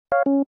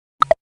Okay,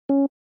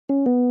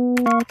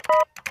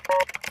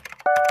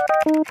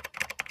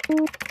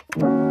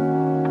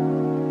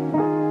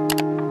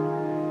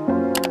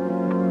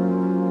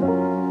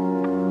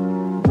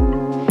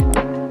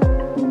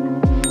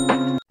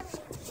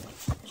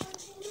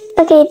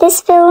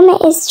 this film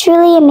is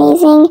truly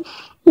amazing.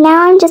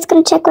 Now I'm just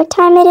going to check what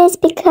time it is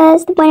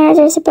because the winners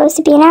are supposed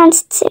to be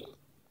announced soon.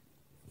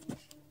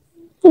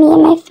 Me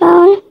and my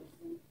phone.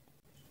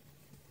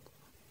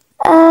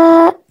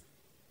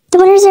 The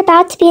winners are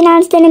about to be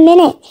announced in a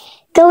minute.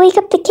 Go wake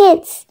up the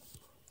kids.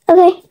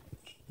 Okay.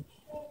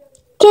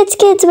 Kids,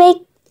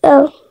 wake.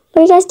 Oh, what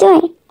are you guys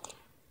doing?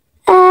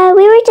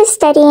 We were just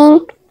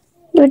studying.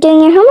 You were doing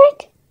your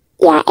homework?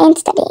 Yeah, and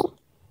studying.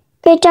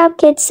 Great job,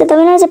 kids. So the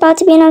winner is about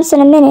to be announced in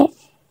a minute.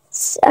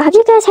 So, have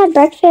you guys had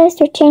breakfast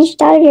or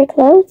changed out of your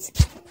clothes?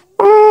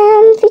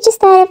 We just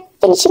started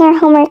finishing our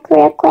homework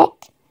real quick.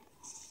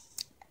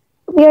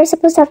 We were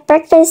supposed to have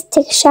breakfast,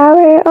 take a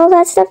shower, all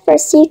that stuff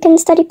first so you can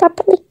study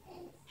properly.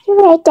 You're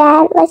right,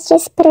 Dad. Let's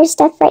just put our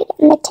stuff right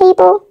on the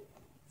table.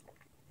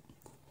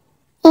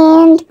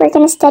 And we're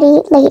going to study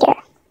later.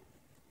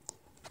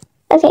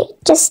 Okay,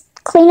 just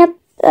clean up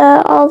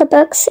all the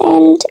books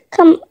and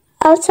come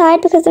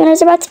outside because the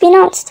winner's about to be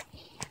announced.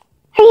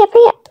 Hurry up.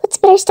 Let's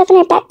put our stuff in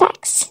our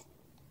backpacks.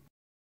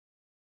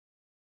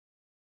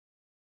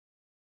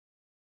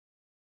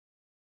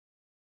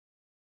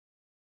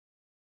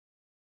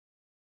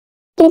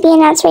 Going to be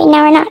announced right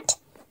now or not?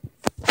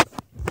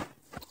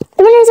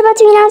 The winner is about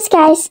to be announced,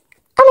 guys.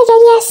 Oh my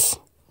god, yes!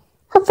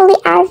 Hopefully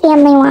our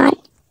family won.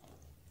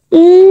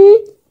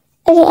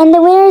 Okay, and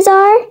the winners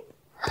are...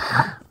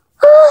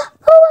 Oh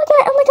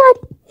my god!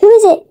 Who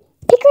is it?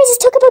 Pinkrose's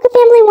Tocaboca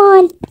family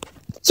won!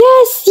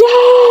 Yes!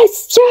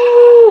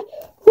 Yeah!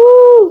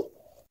 Woo!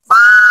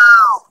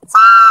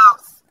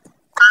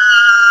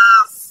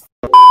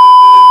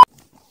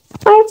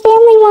 Our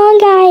family won,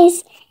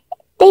 guys!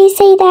 They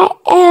say that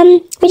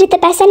we did the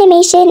best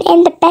animation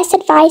and the best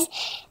advice.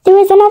 There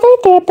was another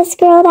therapist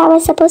girl that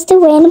was supposed to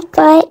win,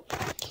 but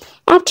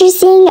after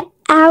seeing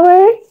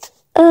our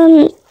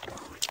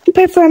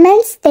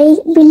performance, they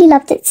really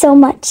loved it so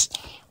much.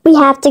 We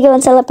have to go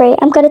and celebrate.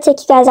 I'm going to take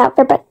you guys out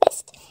for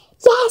breakfast.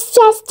 Yes,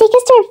 take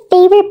us to our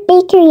favorite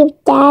bakery,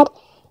 Dad.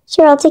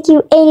 Sure, I'll take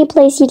you any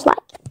place you'd like.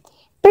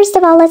 First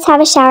of all, let's have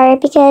a shower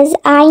because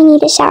I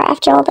need a shower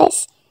after all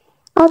this.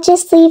 I'll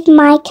just leave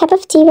my cup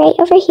of tea right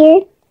over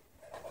here.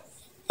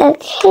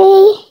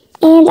 Okay,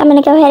 and I'm going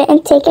to go ahead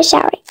and take a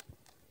shower.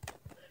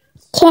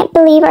 Can't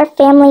believe our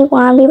family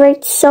won. We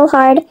worked so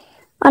hard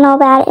on all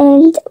that,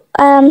 and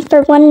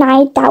for one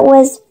night, that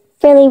was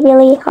really,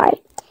 really hard.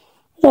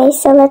 Okay,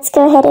 so let's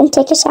go ahead and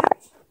take a shower.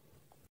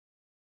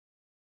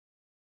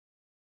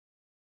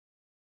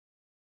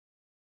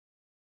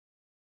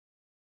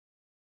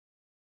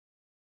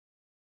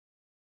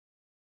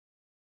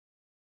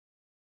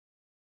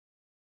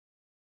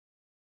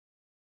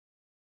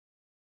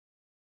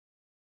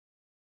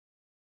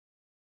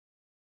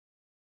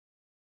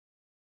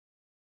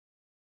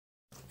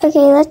 Okay,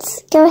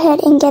 let's go ahead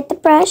and get the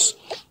brush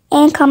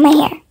and comb my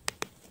hair.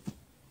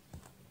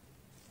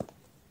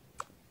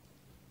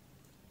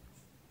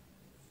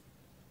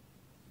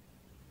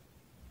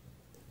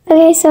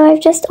 Okay, so I've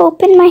just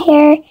opened my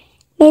hair,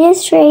 made it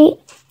straight.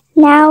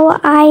 Now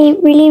I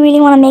really, really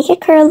want to make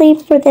it curly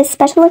for this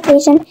special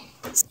occasion.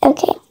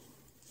 Okay.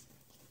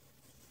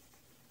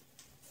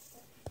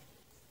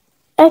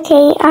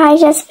 Okay, I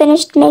just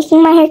finished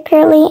making my hair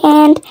curly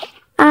and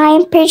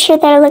I'm pretty sure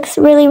that it looks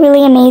really,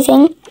 really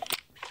amazing.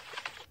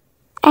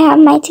 I have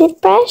my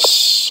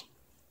toothbrush.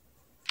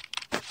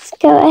 Let's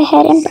go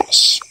ahead and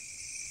brush.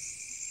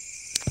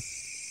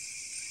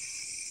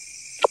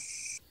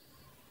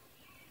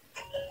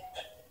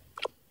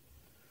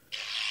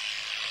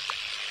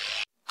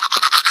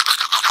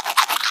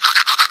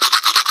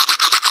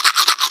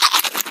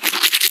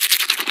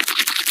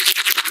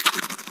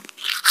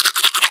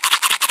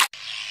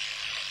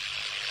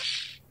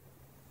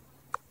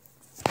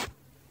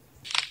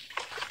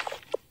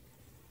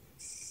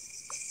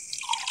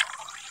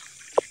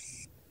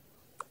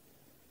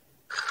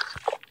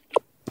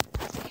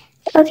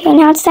 Okay,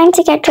 now it's time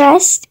to get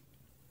dressed.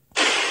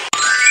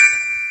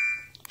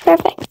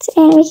 Perfect.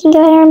 And we can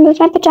go ahead and remove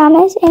my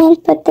pajamas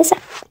and put this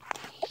up.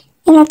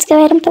 And let's go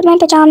ahead and put my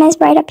pajamas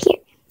right up here.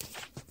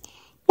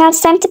 Now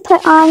it's time to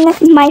put on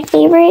my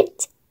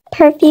favorite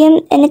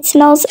perfume, and it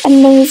smells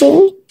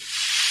amazing.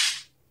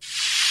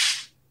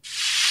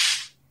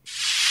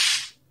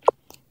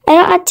 I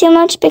don't add too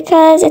much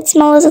because it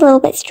smells a little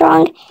bit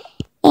strong.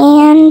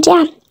 And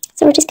yeah,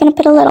 so we're just going to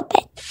put a little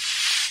bit.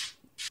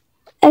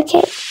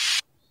 Okay.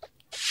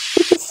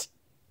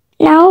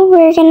 Now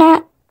we're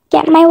gonna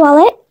get my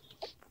wallet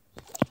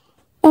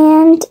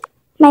and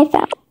my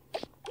phone.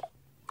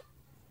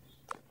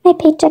 My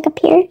paycheck up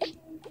here.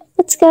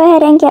 Let's go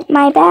ahead and get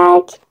my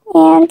bag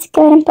and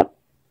go ahead and put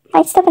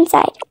my stuff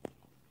inside.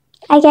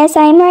 I guess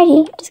I'm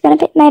ready. Just gonna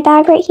put my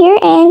bag right here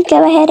and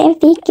go ahead and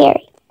feed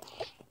Gary.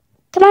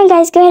 Come on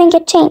guys, go ahead and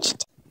get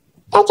changed.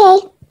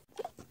 Okay.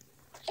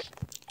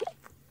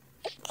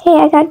 Okay,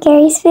 I got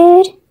Gary's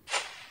food.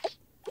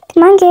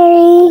 Come on,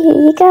 Gary.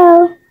 Here you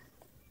go.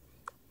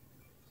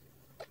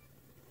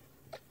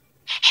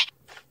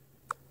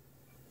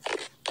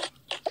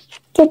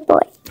 Good boy.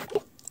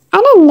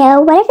 I don't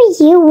know. Whatever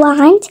you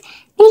want.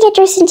 I'm gonna get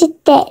dressed into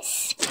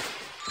this.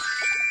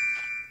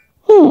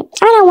 I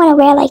don't want to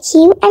wear like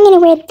you. I'm gonna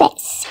wear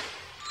this.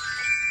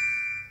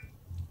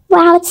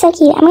 Wow, it's so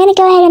cute. I'm gonna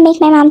go ahead and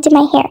make my mom do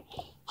my hair.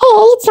 Hey,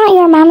 it's not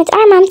your mom, it's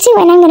our mom too,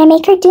 and I'm gonna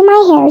make her do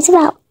my hair as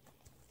well.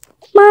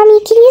 Mommy,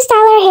 can you style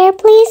our hair,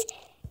 please?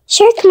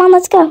 Sure, come on,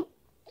 let's go.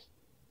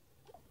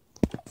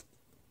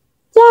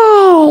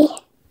 Yay!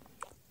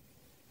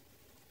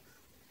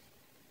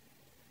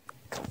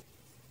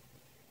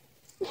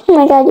 Oh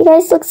my god, you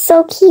guys look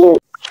so cute.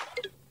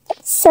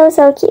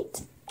 So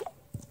cute.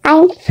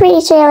 I'm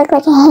pretty sure I look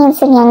like a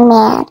handsome young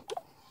man.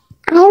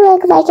 I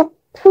look like a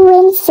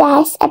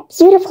princess, a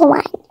beautiful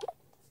one.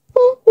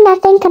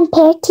 Nothing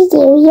compared to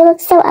you. You look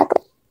so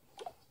ugly.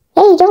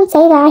 Hey, don't say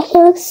that. He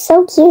looks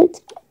so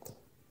cute.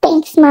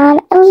 Thanks, Mom.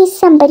 At least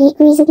somebody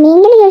agrees with me.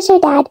 I'm gonna go show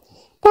Dad.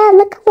 Dad,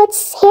 look what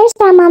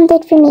hairstyle Mom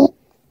did for me.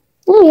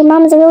 Your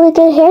mom is a really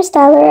good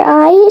hairstyler.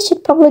 I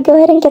should probably go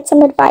ahead and get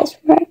some advice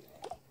from her.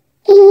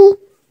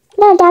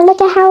 No, Dad,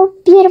 look at how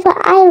beautiful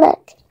I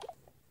look.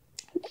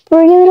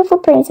 Beautiful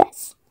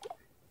princess.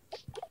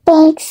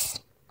 Thanks.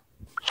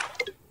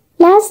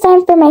 Now it's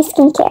time for my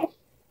skincare.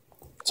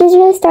 It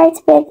usually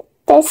starts with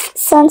this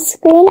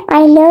sunscreen.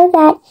 I know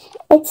that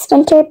it's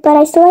winter, but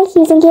I still like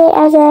using it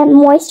as a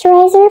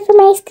moisturizer for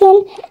my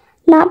skin,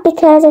 not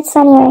because it's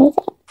sunny or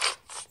anything.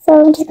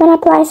 So I'm just going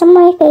to apply some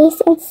on my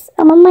face and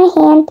some on my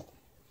hand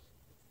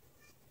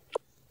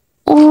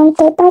and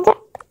put it back up.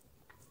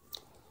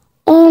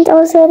 And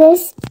also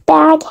this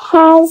bag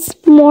has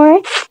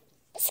more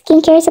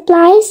skincare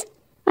supplies.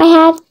 I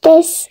have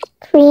this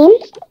cream,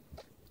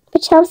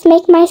 which helps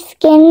make my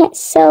skin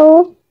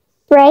so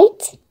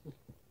bright.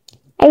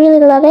 I really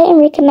love it and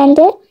recommend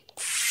it.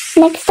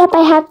 Next up,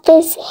 I have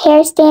this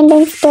hair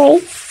standing spray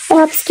that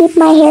helps keep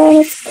my hair in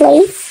its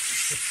place.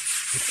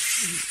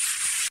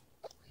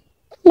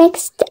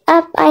 Next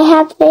up, I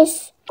have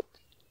this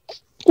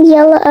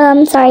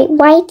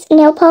white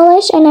nail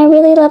polish, and I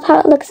really love how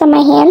it looks on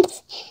my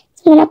hands.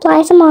 So I'm going to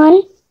apply some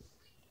on.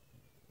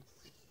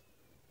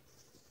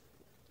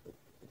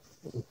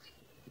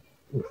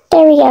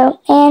 There we go.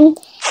 And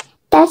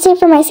that's it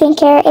for my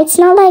skincare. It's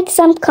not like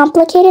some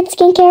complicated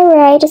skincare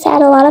where I just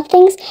add a lot of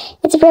things.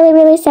 It's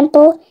really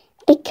simple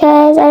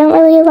because I don't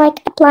really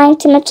like applying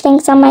too much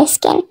things on my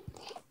skin.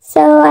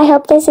 So I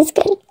hope this is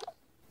good.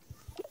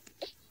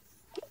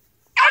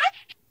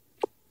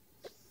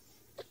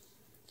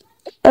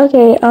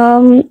 Okay,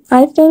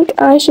 I think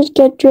I should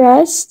get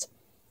dressed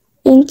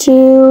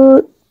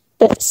into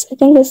this. I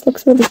think this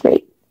looks really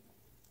great.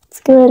 Let's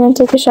go ahead and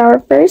take a shower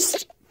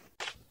first.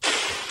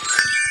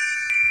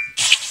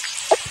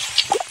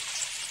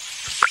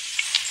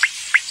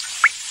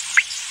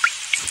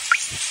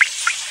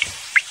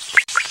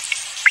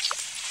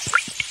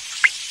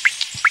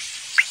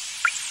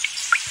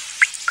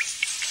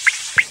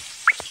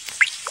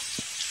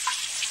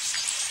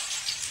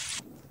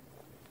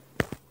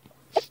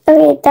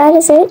 Okay, that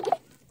is it.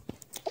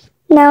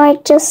 Now I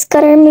just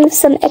gotta remove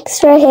some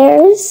extra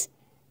hairs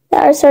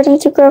that are starting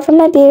to grow from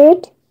my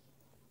beard.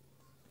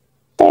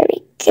 There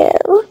we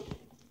go.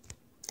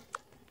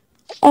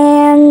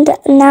 And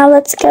now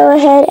let's go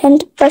ahead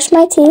and brush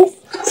my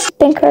teeth.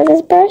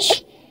 Pinkrose's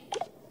brush.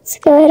 Let's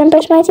go ahead and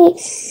brush my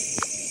teeth.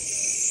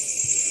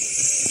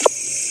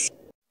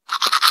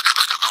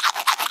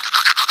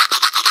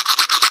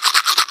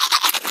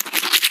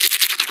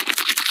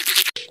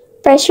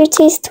 Brush your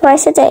teeth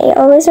twice a day.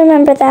 Always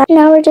remember that.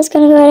 Now we're just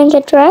going to go ahead and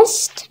get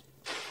dressed.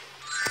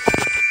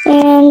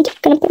 And I'm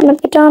going to put my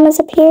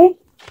pajamas up here.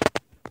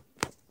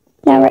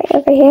 Now right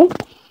over here.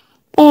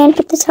 And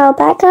put the towel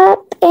back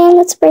up. And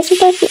let's spray some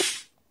perfume.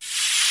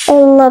 I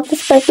love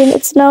this perfume.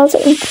 It smells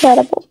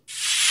incredible.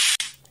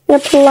 You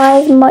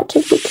apply as much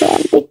as you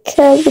can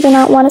because you do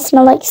not want to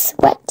smell like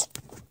sweat.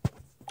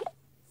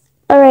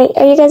 Alright,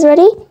 are you guys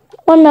ready?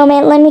 One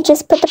moment. Let me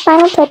just put the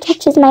final touch,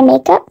 which is my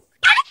makeup.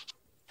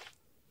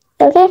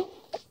 Okay,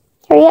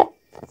 hurry up.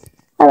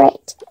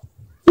 Alright,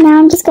 now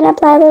I'm just going to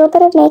apply a little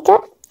bit of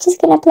makeup.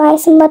 Just going to apply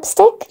some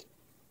lipstick.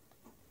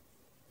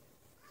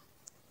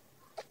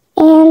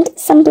 And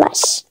some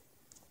blush.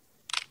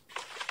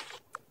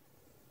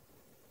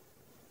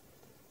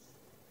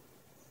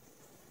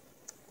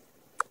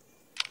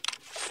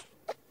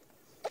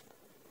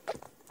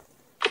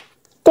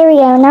 There we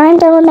go, now I'm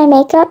done with my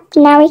makeup.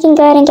 Now we can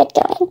go ahead and get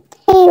going.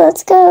 Hey,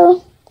 let's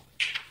go.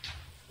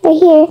 Right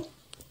here.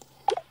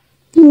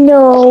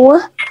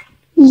 No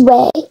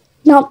way.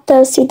 Not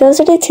those two. Those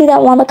are the two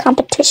that won the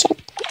competition.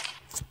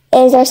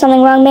 Is there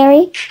something wrong,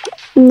 Mary?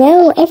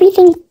 No,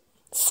 everything's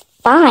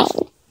fine.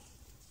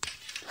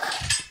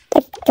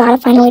 I've got to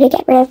find a way to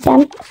get rid of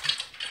them.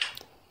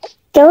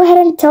 Go ahead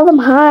and tell them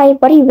hi.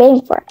 What are you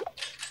waiting for?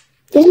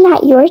 Isn't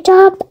that your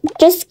job?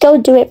 Just go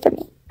do it for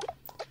me.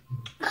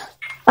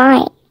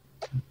 Fine.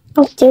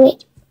 I'll do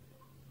it.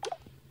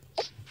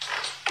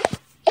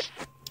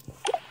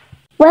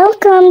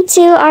 Welcome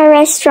to our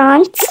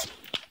restaurant.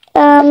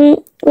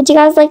 Would you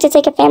guys like to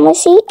take a family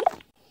seat?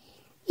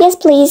 Yes,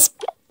 please.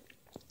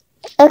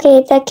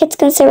 Okay, the kids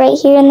can sit right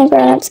here and the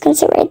grown-ups can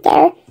sit right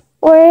there.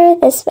 Or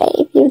this way,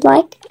 if you'd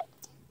like.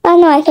 Oh,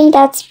 no, I think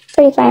that's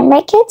pretty fine.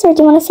 Right, kids? Or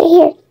do you want to sit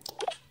here?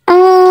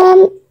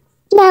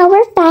 No,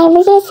 we're fine.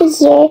 We're going to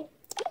sit here.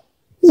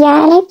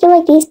 Yeah, and I feel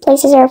like these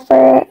places are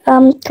for,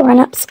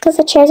 grown-ups because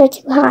the chairs are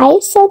too high.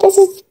 So this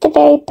is the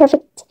very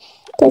perfect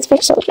place for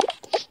children.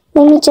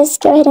 Let me just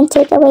go ahead and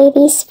take away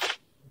these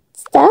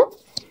stuff.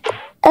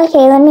 Okay,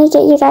 let me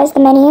get you guys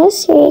the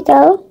menus. Here you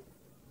go.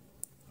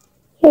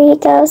 Here you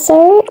go,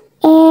 sir.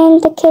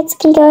 And the kids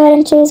can go ahead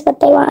and choose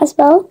what they want as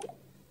well.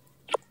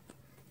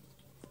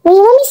 Wait,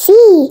 let me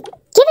see.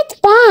 Give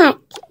it back.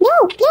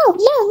 No.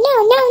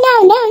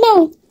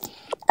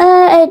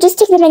 Just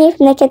take the menu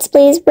from the kids,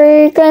 please.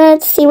 We're gonna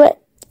see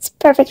what's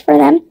perfect for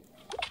them.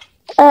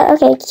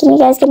 Okay, can you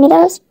guys give me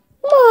those?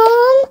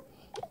 Mom,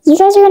 you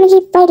guys are gonna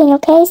keep fighting,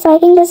 okay? So I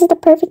think this is the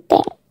perfect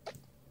thing.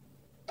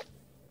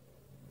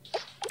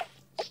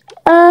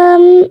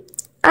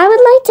 I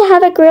would like to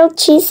have a grilled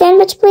cheese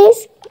sandwich,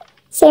 please.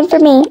 Same for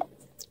me.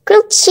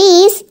 Grilled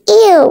cheese?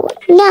 Ew.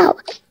 No.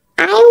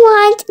 I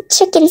want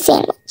chicken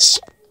sandwich.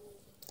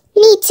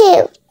 Me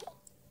too.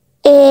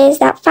 Is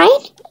that fine?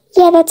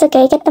 Yeah, that's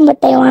okay. Get them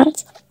what they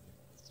want.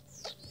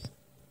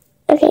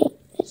 Okay,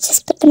 let's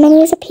just put the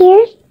menus up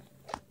here.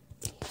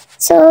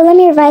 So let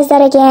me revise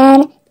that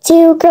again.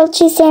 2 grilled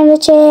cheese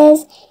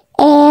sandwiches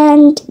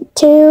and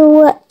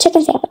 2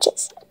 chicken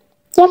sandwiches.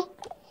 Yep.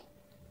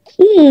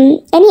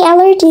 Any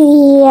allergy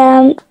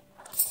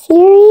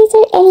theories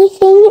or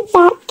anything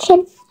that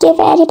could give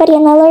anybody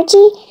an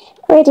allergy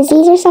or a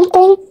disease or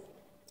something?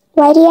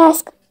 Why do you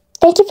ask?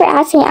 Thank you for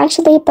asking,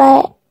 actually,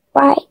 but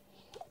why?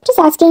 Just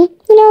asking,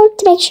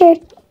 to make sure.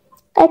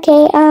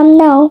 Okay,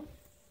 no.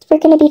 We're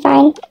gonna be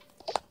fine.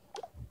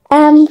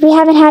 We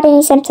haven't had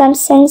any symptoms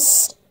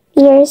since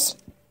years.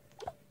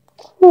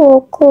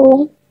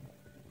 Cool.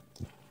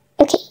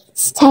 Okay,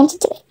 it's time to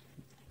do it.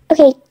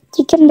 Okay,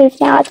 you can move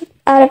now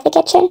out of the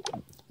kitchen.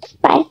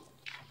 Bye.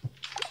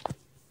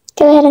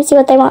 Go ahead and see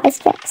what they want as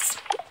drinks.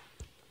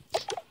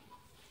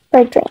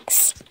 Or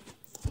drinks.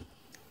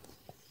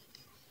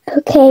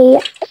 Okay,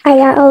 I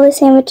got all the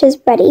sandwiches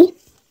ready.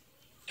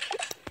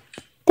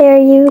 There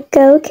you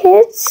go,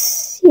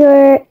 kids.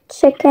 Your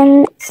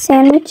chicken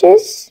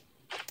sandwiches.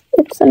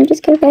 Oops, let me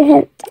just go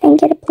ahead and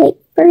get a plate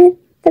for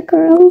the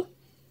girl.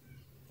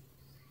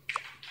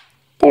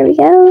 There we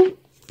go.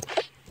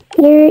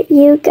 Here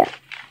you go.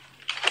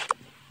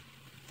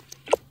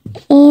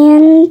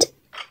 And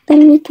let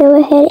me go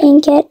ahead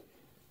and get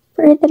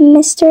for the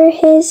mister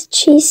his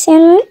cheese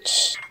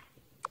sandwich.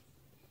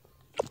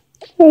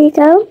 There you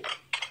go.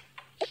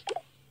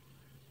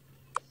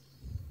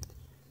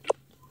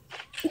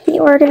 He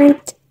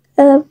ordered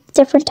a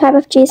different type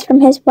of cheese from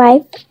his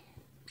wife.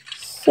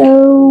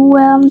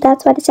 So,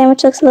 that's why the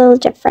sandwich looks a little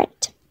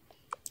different.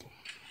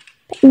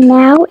 But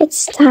now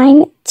it's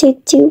time to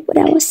do what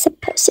I was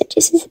supposed to do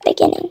since the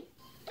beginning.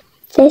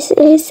 This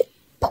is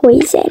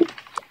poison.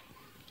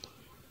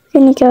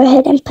 We're going to go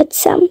ahead and put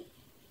some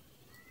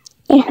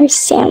in her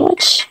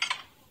sandwich.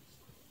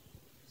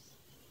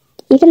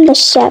 Even the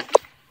chef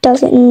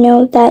doesn't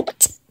know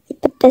that I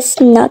put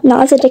this not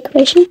as a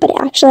decoration, but it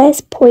actually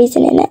has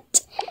poison in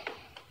it.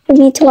 We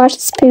need to wash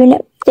the spoon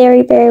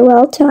very, very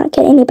well to not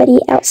get anybody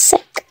else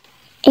sick.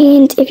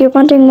 And if you're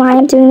wondering why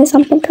I'm doing this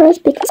on Pinkrose,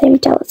 because I'm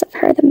jealous of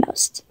her the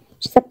most.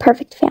 She's a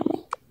perfect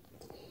family.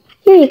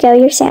 Here you go,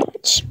 your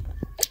sandwich.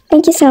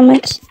 Thank you so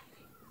much.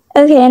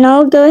 Okay, and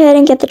I'll go ahead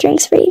and get the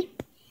drinks for you.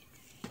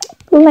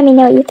 Let me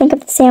know what you think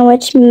of the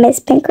sandwich, Miss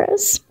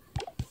Pinkrose.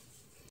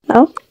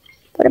 Well,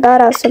 what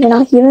about us? Are we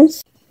not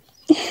humans?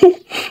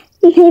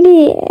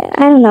 Maybe,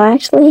 I don't know,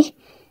 actually.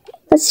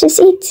 Let's just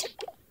eat.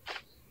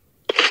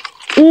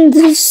 This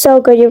is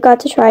so good. You've got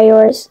to try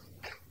yours.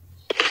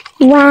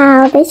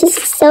 Wow, this is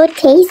so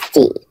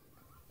tasty.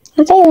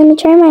 Okay, let me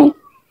try mine.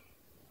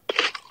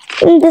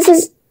 This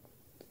is...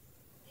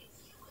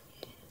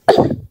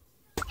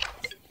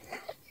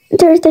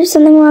 There's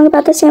something wrong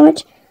about the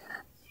sandwich.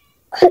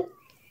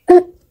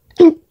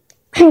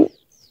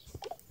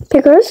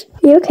 Pinkrose,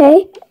 you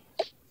okay?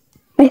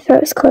 My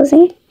throat is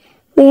closing.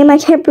 Liam, I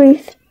can't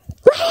breathe.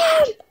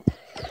 Liam!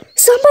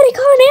 Somebody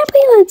call an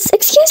ambulance!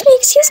 Excuse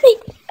me!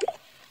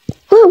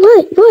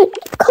 What?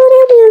 Call an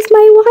ambulance.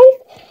 My wife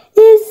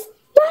is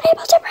not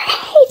able to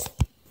breathe.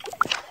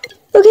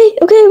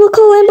 Okay, we'll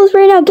call an ambulance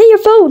right now. Get your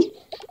phone.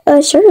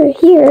 Sure,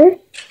 here.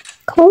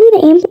 Call the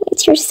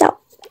ambulance yourself.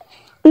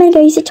 I'm gonna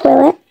go use the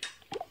toilet.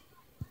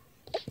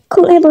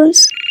 Call an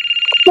ambulance.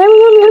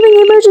 911, we're having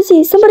an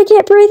emergency. Somebody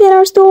can't breathe in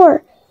our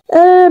store.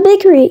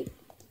 Bakery.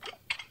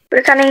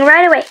 We're coming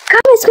right away.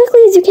 Come as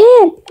quickly as you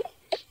can.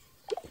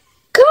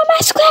 Come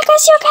as quick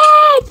as you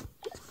can.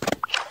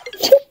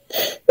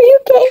 Are you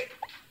okay?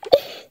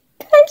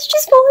 Guys,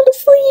 just falling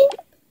asleep.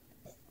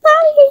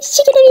 Mommy, is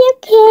she gonna be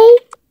okay?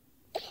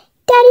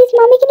 Daddy, is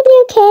Mommy gonna be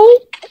okay?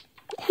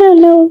 I don't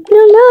know.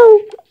 No.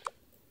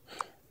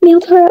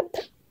 Mailed her up.